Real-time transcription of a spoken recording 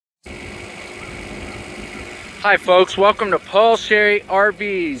Hi folks, welcome to Paul Sherry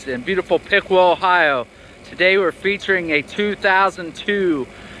RVs in beautiful Piqua, Ohio. Today we're featuring a 2002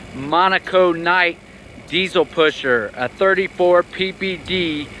 Monico Knight diesel pusher, a 34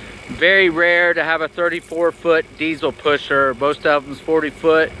 PPD. Very rare to have a 34-foot diesel pusher. Most of them's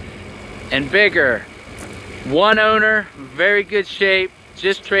 40-foot and bigger. One owner, very good shape,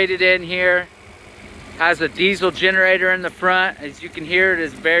 just traded in here. Has a diesel generator in the front. As you can hear, it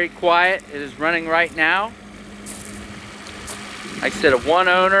is very quiet. It is running right now. Like I said, a one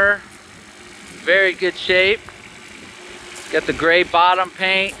owner, very good shape. Got the gray bottom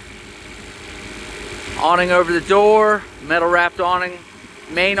paint, awning over the door, metal wrapped awning,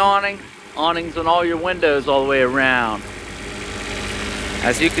 main awning, awnings on all your windows all the way around.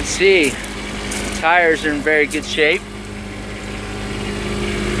 As you can see, the tires are in very good shape.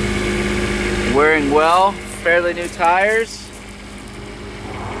 Wearing well, fairly new tires.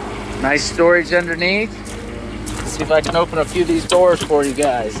 Nice storage underneath. Let's see if I can open a few of these doors for you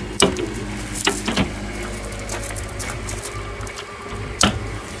guys.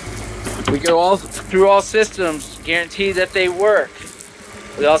 We go through all systems, guarantee that they work.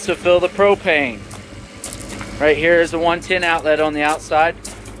 We also fill the propane. Right here is a 110 outlet on the outside,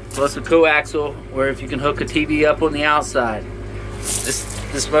 plus a coaxial where if you can hook a TV up on the outside.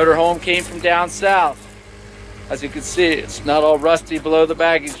 This motorhome came from down south. As you can see, it's not all rusty below the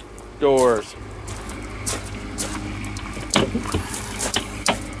baggage doors.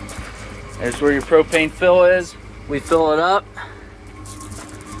 There's where your propane fill is. We fill it up.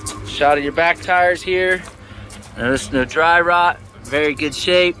 Shot of your back tires here. Notice no dry rot. Very good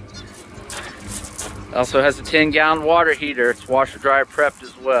shape. Also has a 10-gallon water heater. It's washer dryer prepped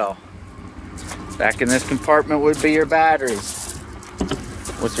as well. Back in this compartment would be your batteries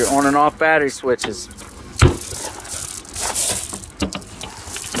with your on and off battery switches.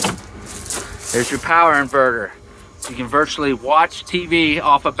 There's your power inverter. You can virtually watch TV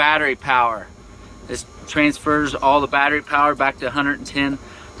off of battery power. This transfers all the battery power back to 110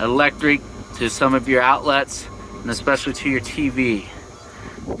 electric to some of your outlets and especially to your TV.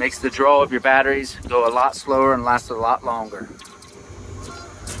 Makes the draw of your batteries go a lot slower and last a lot longer.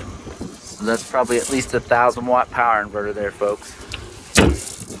 So that's probably at least a 1,000-watt power inverter there, folks.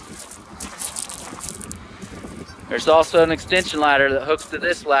 There's also an extension ladder that hooks to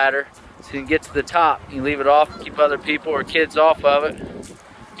this ladder. So you can get to the top. You can leave it off, keep other people or kids off of it.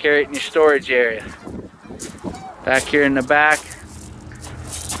 Carry it in your storage area. Back here in the back,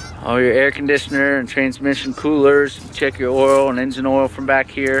 all your air conditioner and transmission coolers. Check your oil and engine oil from back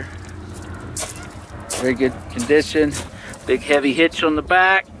here. Very good condition. Big heavy hitch on the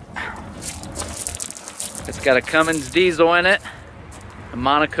back. It's got a Cummins diesel in it. A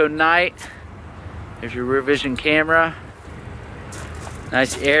Monico Knight. There's your rear vision camera.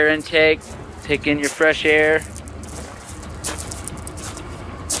 Nice air intake, take in your fresh air.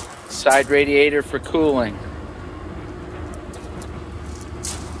 Side radiator for cooling.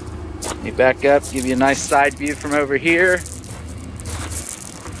 You back up, give you a nice side view from over here.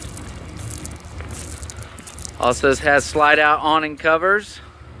 Also has slide out awning covers.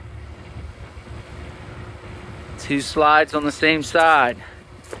 2 slides on the same side.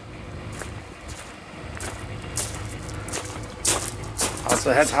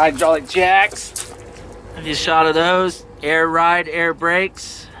 Also has hydraulic jacks. Have you a shot of those? Air ride, air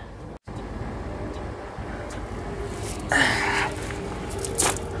brakes.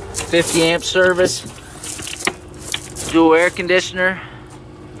 $50-amp service. Dual air conditioner.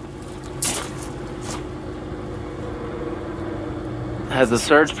 Has a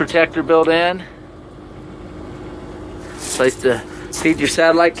surge protector built in. Place to feed your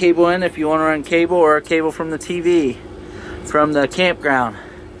satellite cable in if you want to run cable or a cable from the TV. From the campground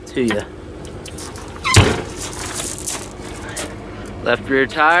to you. Left rear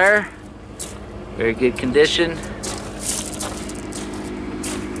tire, very good condition.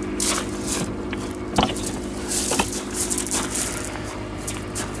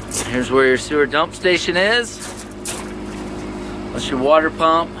 Here's where your sewer dump station is. That's your water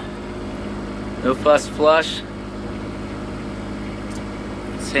pump. No fuss flush.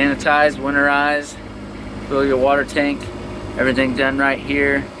 Sanitize, winterize, fill your water tank. Everything done right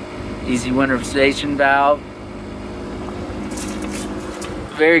here. Easy winterization valve.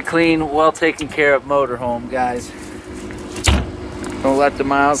 Very clean, well taken care of motorhome, guys. Don't let the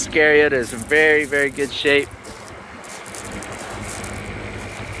miles scare you. It is in very, very good shape.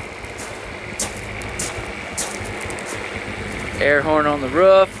 Air horn on the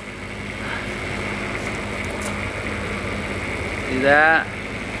roof. See that?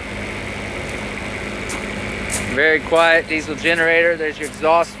 Very quiet diesel generator. There's your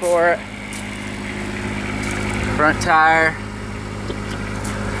exhaust for it. Front tire,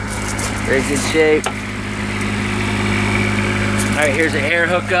 very good shape. All right, here's an air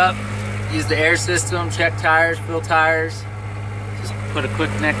hookup. Use the air system, check tires, fill tires. Just put a quick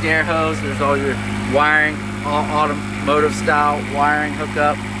necked air hose. There's all your wiring, all automotive style wiring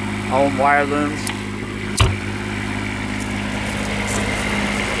hookup, all wire looms.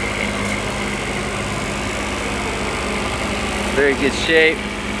 Very good shape.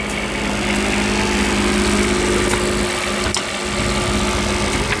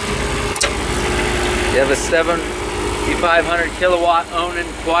 You have a 7,500 kilowatt Onan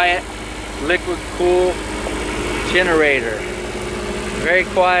quiet liquid cool generator. Very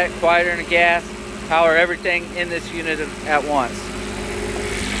quiet, quieter than gas. Power everything in this unit at once.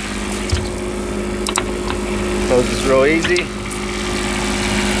 Closes real easy.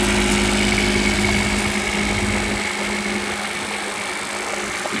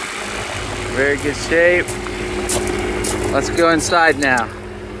 Very good shape. Let's go inside now.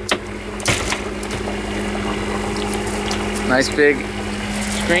 Nice big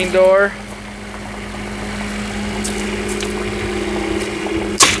screen door.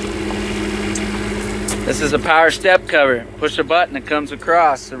 This is a power step cover. Push a button, it comes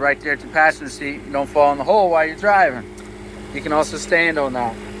across. So right there at the passenger seat, you don't fall in the hole while you're driving. You can also stand on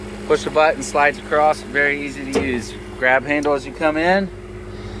that. Push a button, slides across, very easy to use. Grab handle as you come in.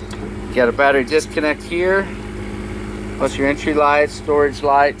 You got a battery disconnect here, plus your entry lights, storage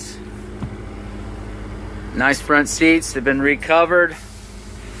lights. Nice front seats, they've been recovered.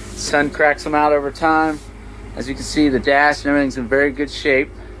 Sun cracks them out over time. As you can see, the dash and everything's in very good shape.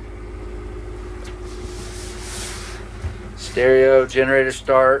 Stereo, generator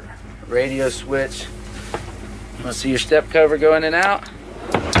start, radio switch. Want to see your step cover go in and out?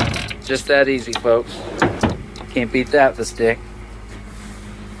 Just that easy, folks. Can't beat that with a stick.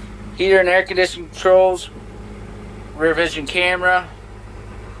 Heater and air conditioning controls, rear vision camera.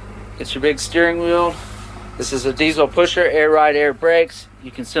 It's your big steering wheel. This is a diesel pusher, air ride, air brakes. You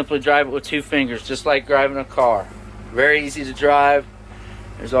can simply drive it with 2 fingers, just like driving a car. Very easy to drive.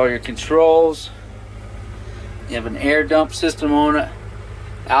 There's all your controls. You have an air dump system on it.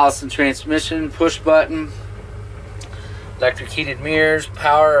 Allison transmission, push button. Electric heated mirrors,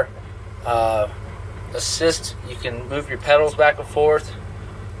 power assist. You can move your pedals back and forth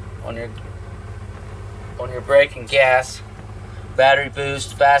on your brake and gas. Battery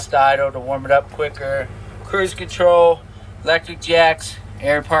boost, fast idle to warm it up quicker. Cruise control, electric jacks,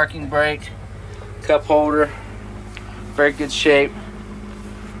 air parking brake, cup holder. Very good shape.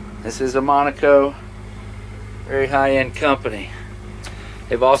 This is a Monico, very high-end company.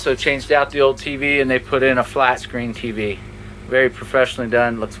 They've also changed out the old TV and they put in a flat screen TV. Very professionally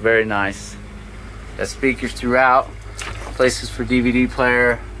done, looks very nice. Got speakers throughout, places for DVD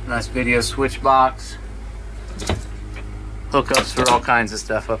player, nice video switch box, hookups for all kinds of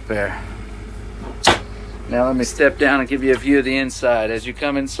stuff up there. Now let me step down and give you a view of the inside. As you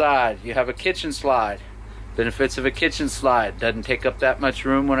come inside, you have a kitchen slide. Benefits of a kitchen slide: doesn't take up that much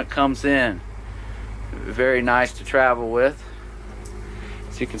room when it comes in. Very nice to travel with.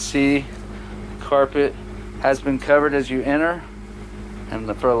 As you can see, the carpet has been covered as you enter,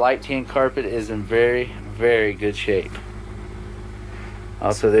 and for a light tan carpet is in very, very good shape.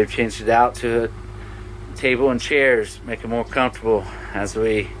 Also, they've changed it out to a table and chairs, make it more comfortable. As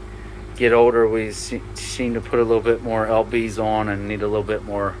we get older, we seem to put a little bit more lbs on and need a little bit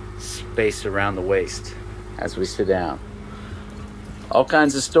more space around the waist as we sit down. All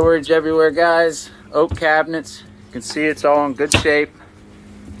kinds of storage everywhere, guys. Oak cabinets, you can see it's all in good shape.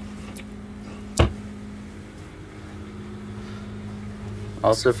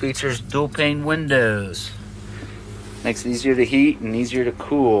 Also features dual pane windows. Makes it easier to heat and easier to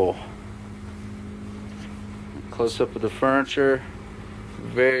cool. Close up of the furniture.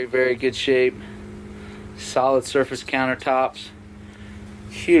 Very, very good shape. Solid surface countertops.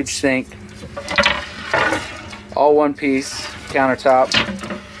 Huge sink. All one piece countertop.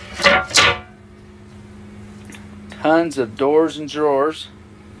 Tons of doors and drawers.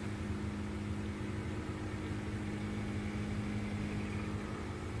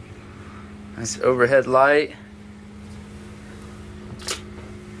 Nice overhead light.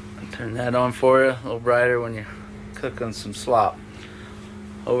 Turn that on for you, a little brighter when you're cooking some slop.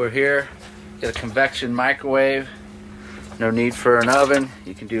 Over here, get a convection microwave. No need for an oven.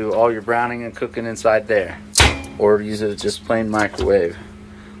 You can do all your browning and cooking inside there, or use it as just plain microwave.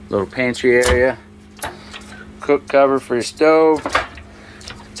 Little pantry area. Cook cover for your stove.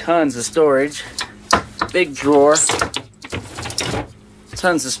 Tons of storage. Big drawer.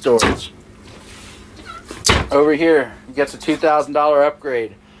 Tons of storage. Over here, you get the $2,000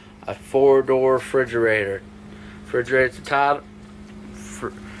 upgrade. A 4-door refrigerator. refrigerator at the top,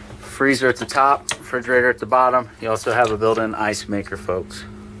 freezer at the top, refrigerator at the bottom. You also have a built-in ice maker, folks.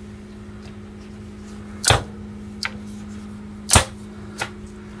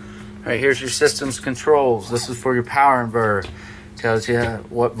 All right, here's your system's controls. This is for your power inverter. Tells you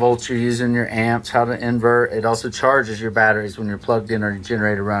what volts you're using, your amps, how to invert. It also charges your batteries when you're plugged in or your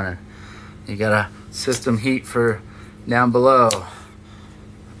generator running. You got a system heat for down below.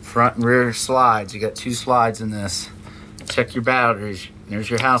 Front and rear slides. You got 2 slides in this. Check your batteries. There's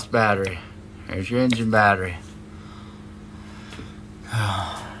your house battery. There's your engine battery.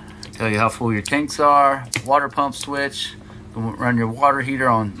 Tell you how full your tanks are. Water pump switch. You can run your water heater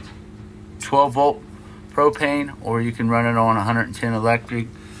on 12 volt propane, or you can run it on 110 electric.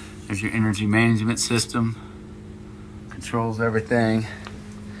 There's your energy management system. Controls everything.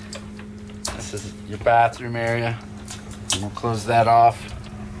 This is your bathroom area. And we'll close that off.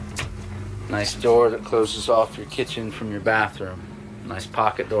 Nice door that closes off your kitchen from your bathroom. Nice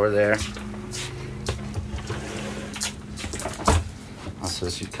pocket door there. Also,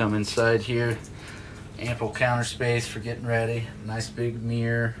 as you come inside here, ample counter space for getting ready. Nice big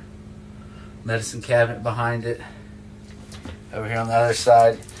mirror. Medicine cabinet behind it. Over here on the other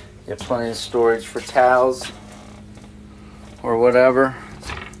side, you have plenty of storage for towels or whatever.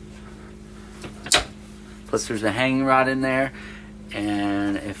 Plus there's a hanging rod in there,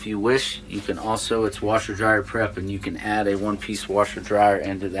 and if you wish, you can also, it's washer dryer prep, and you can add a 1-piece washer dryer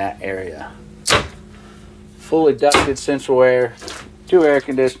into that area. Fully ducted central air, 2 air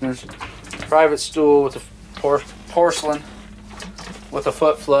conditioners, private stool with a porcelain with a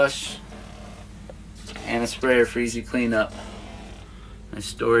foot flush, and a sprayer for easy cleanup. Nice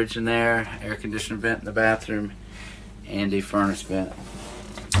storage in there, air conditioner vent in the bathroom, and a furnace vent.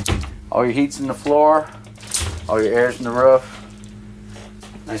 All your heat's in the floor, all your air's in the roof.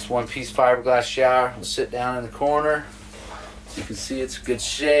 Nice 1-piece fiberglass shower. We'll sit down in the corner. You can see it's good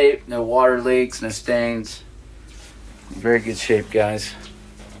shape, no water leaks, no stains. Very good shape, guys.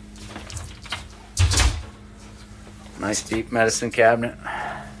 Nice deep medicine cabinet.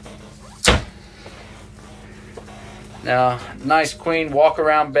 Now, nice queen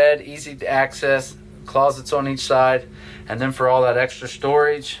walk-around bed, easy to access, closets on each side. And then for all that extra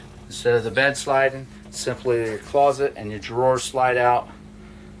storage, instead of the bed sliding, simply your closet and your drawers slide out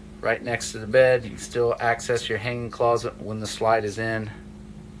right next to the bed. You can still access your hanging closet when the slide is in.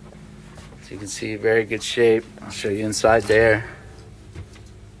 So you can see very good shape. I'll show you inside there.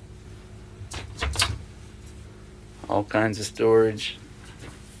 All kinds of storage.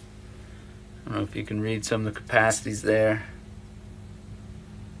 I don't know if you can read some of the capacities there.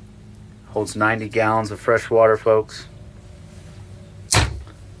 Holds 90 gallons of fresh water, folks.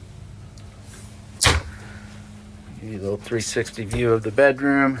 Give you a little 360 view of the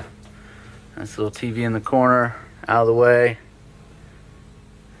bedroom. Nice little TV in the corner, out of the way.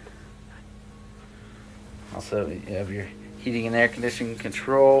 Also, you have your heating and air conditioning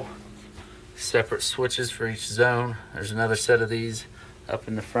control. Separate switches for each zone. There's another set of these up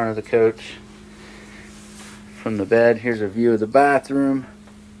in the front of the coach. From the bed, here's a view of the bathroom.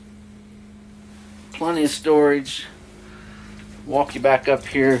 Plenty of storage. Walk you back up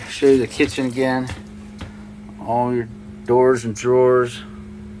here, show you the kitchen again. All your doors and drawers.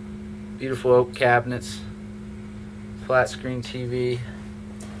 Beautiful oak cabinets. Flat screen TV.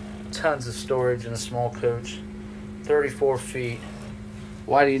 Tons of storage in a small coach. 34 feet.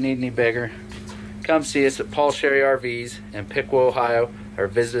 Why do you need any bigger? Come see us at Paul Sherry RVs in Piqua, Ohio, or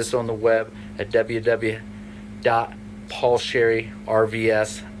visit us on the web at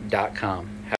www.paulsherryrvs.com.